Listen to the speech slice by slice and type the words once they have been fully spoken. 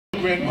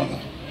grandmother.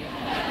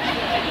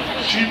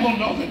 She will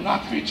know that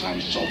Knock 3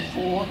 Times sold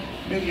 4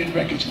 million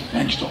records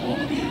thanks to all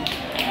of you.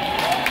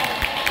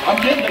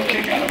 I'm getting a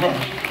kick out of her.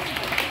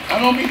 I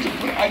don't mean to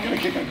put, I get a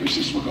kick out of her, this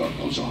is what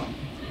goes on.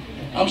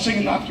 I'm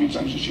singing Knock 3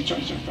 Times and she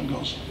turns to her friend and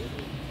goes,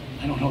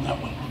 I don't know that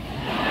one.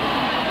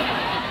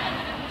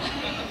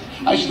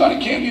 I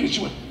started Candy and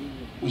she went,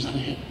 was that a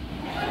hit?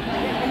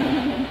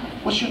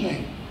 What's your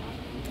name?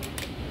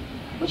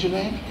 What's your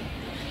name?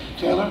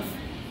 Taylor,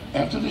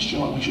 after this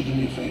show, I want you to do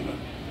me a favor.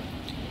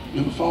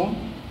 You have a phone?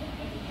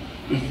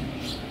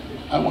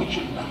 I want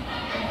you to,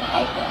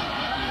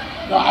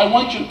 I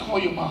want you to call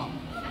your mom.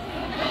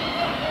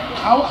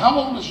 How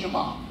old is your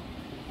mom?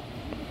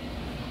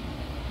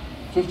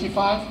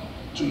 55?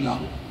 Too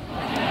young.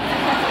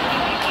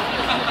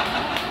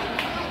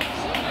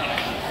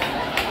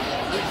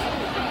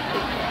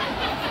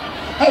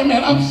 Hey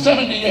man, I'm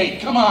 78,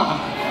 come on.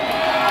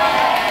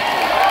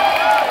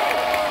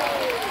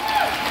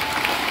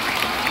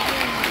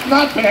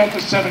 Not bad for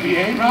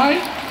 78,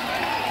 right?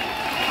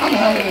 I'm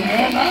hanging in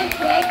there, not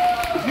bad.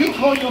 If you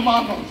call your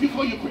mom, if you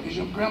call is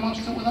your grandma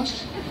still with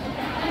us?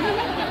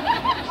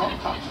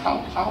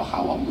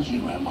 How old is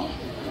your grandma?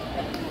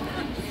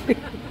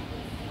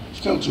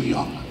 Still too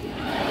young.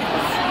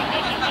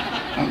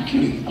 I'm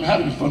kidding, I'm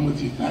having fun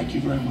with you, thank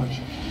you very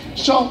much.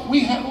 So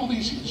we had all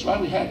these hits,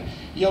 right? We had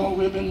Yellow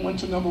Ribbon, went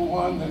to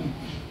 #1, then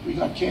we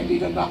got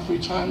Candida, Knock 3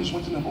 Times,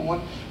 went to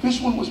 #1. This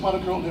one was about a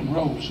girl named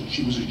Rose, and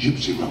she was a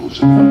gypsy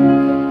rose.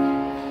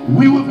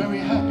 We were very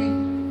happy,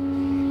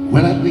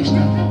 well at least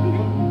I thought we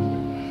were.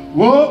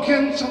 Oh,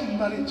 can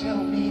somebody tell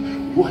me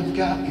what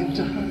got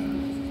into her?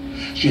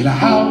 She had a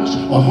house,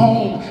 a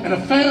home, and a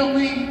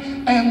family,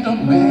 and a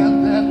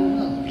man that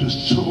loved her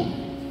so.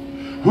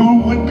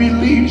 Who would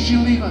believe she'd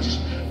leave us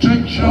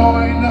to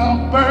join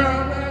a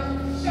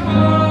burning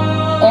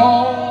sun?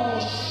 Oh,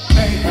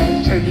 say,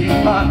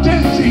 take my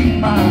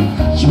dancing, my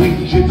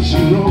sweet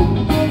gypsy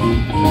rose.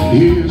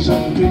 Here's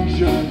a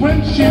picture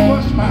when she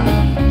was my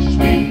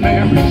sweet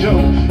Mary Jo.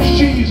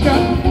 She's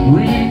got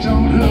rings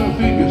on her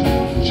fingers,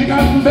 she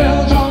got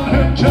bells on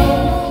her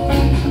toes.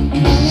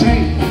 You say,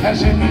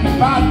 has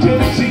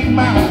anybody seen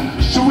my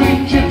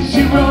sweet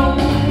gypsy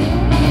rose?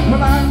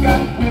 Well, I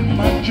got with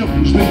my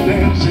Joe's been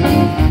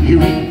dancing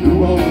here in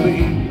New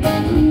Orleans,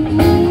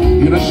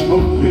 in a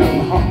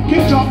smoke-filled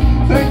honky-tonk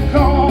they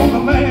call the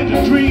land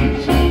of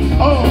dreams.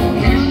 Oh,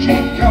 here she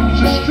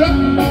comes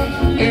a-strutting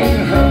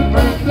in her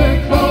birthday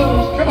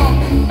clothes. Come on,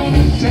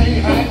 say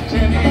hi to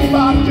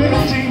anybody,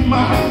 see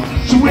my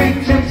sweet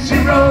gypsy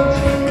rose.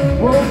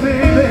 Oh,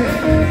 baby,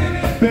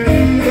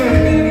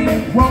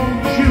 baby,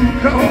 won't you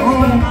come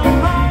home?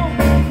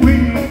 We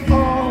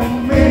all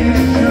miss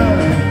you.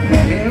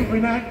 Every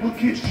night we'll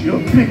kiss your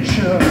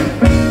picture.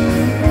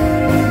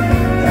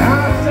 I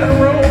said a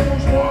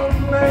rose one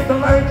night, the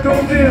lights go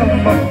dim,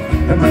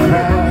 and the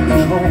crowd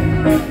is home.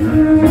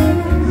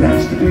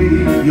 That's the day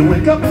you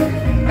wake up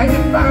and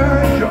you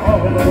find you're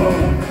all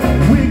alone.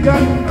 We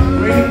got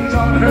rings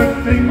on her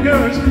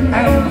fingers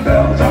and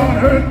bells on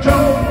her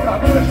toes.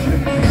 God bless you.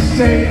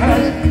 Say,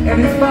 has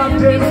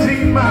anybody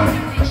seen my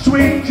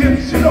sweet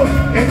gypsy rose?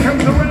 Here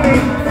comes the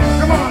rain.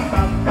 Come on,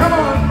 come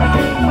on.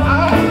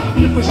 Ah,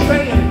 if we're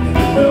staying,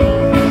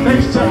 they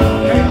say,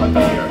 hey, look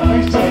here,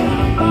 they say,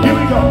 here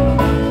we go.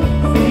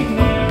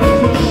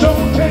 So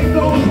take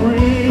those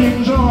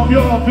rings off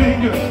your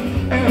fingers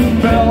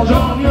and bells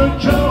on your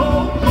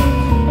toes.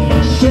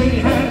 Say,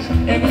 has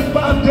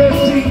anybody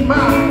seen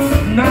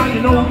mine? Now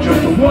you know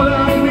just what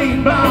I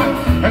mean by,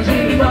 has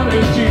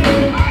anybody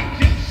seen my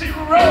gypsy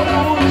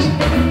rose?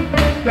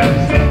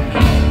 That's it.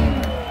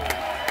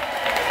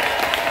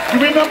 You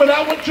remember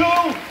that one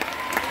too?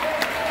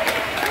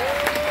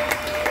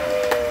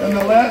 And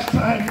the last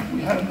time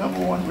we had a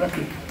 #1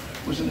 record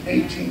was in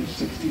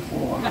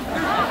 1864.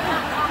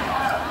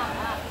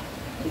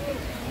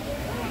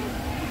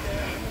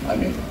 I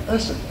mean,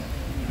 listen,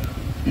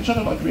 you're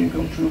talking about dream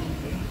come true.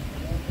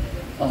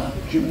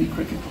 Jiminy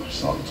Cricket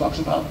song talks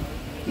about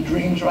the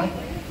dreams, right?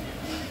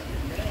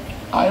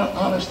 I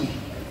honestly,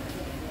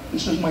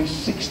 this is my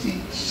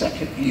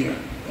 62nd year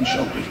in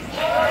show business.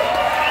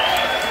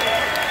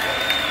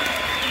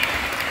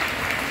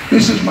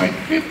 This is my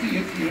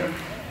 50th year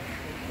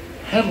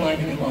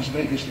headlining in Las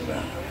Vegas,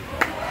 Nevada.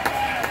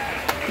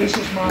 This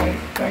is my,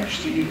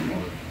 thanks to you,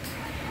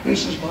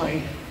 this is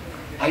my,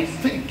 I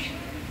think,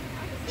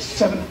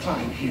 7th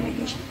time here in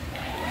this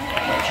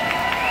culture.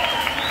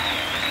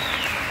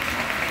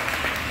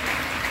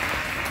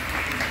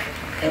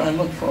 And I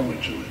look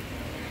forward to it.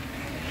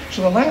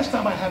 So the last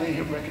time I had a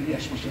hit record,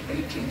 yes, was in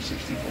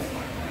 1864.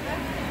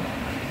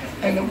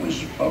 And it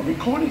was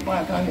recorded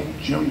by a guy named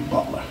Jerry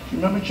Butler. You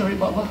remember Jerry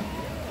Butler?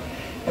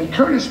 And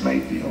Curtis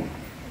Mayfield,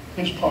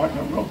 his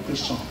partner, wrote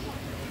this song.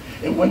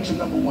 It went to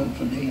 #1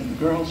 for me and the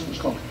girls. It was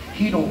called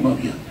He Don't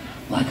Love You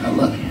Like I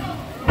Love You.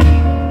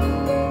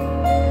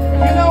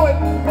 You know it.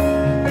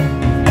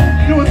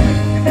 Do it.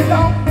 If you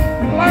don't,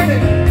 learn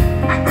it.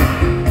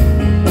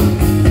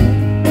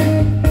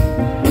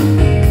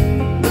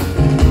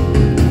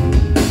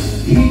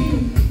 He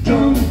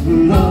don't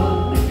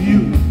love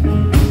you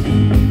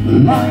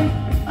like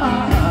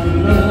I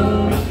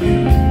love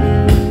you.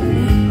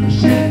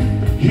 'Cause if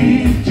he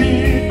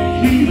did,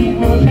 he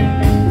would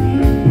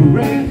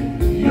break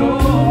your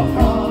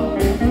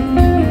heart.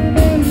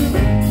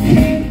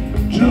 He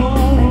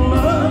don't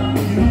love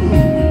you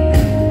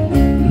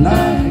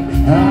like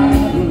I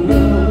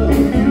love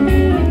you.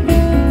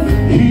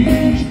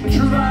 He's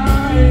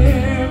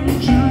trying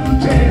to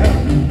tear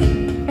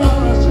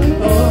us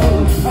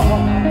apart.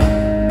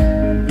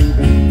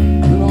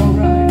 Well,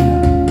 alright,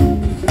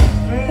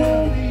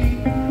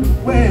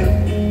 well,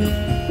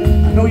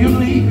 I know you're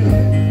leaving.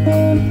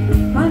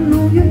 I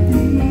know you're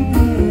leaving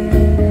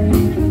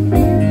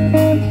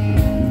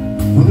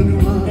for the new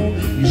love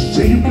you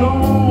say you're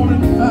gonna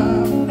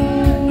find.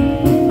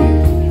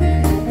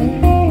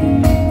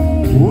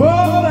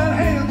 Oh, that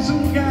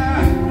handsome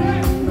guy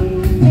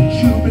that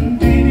you've been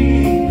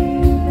dating,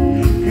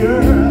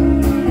 girl,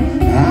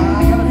 I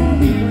got a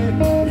feeling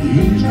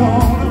he's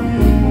gonna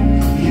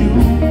put you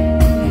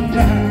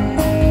down.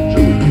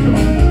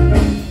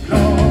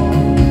 So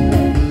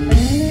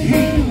cause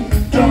he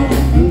don't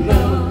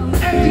love,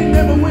 and he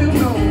never will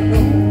know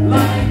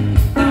like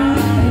I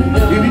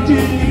love. If he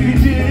did, he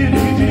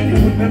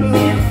would never,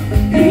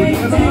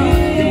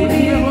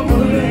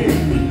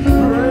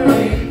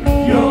 break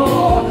your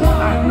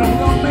heart. I know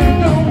your man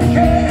don't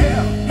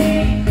care.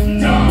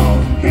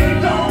 He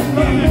don't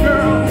love you,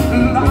 girl,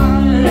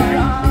 like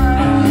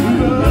I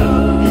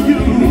love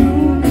you.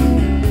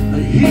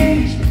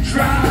 He's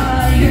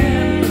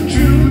trying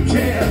to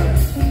tear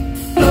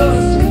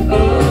us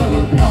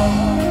apart.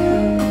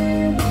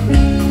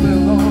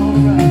 Well,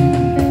 alright.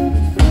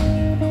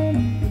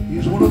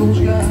 He's one of those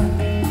guys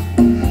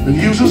that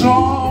uses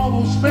all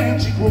those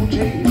fancy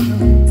quotations.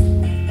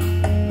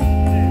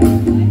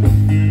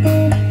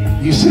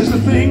 He says the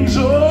things,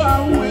 oh,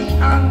 I wish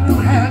I knew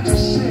how to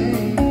say.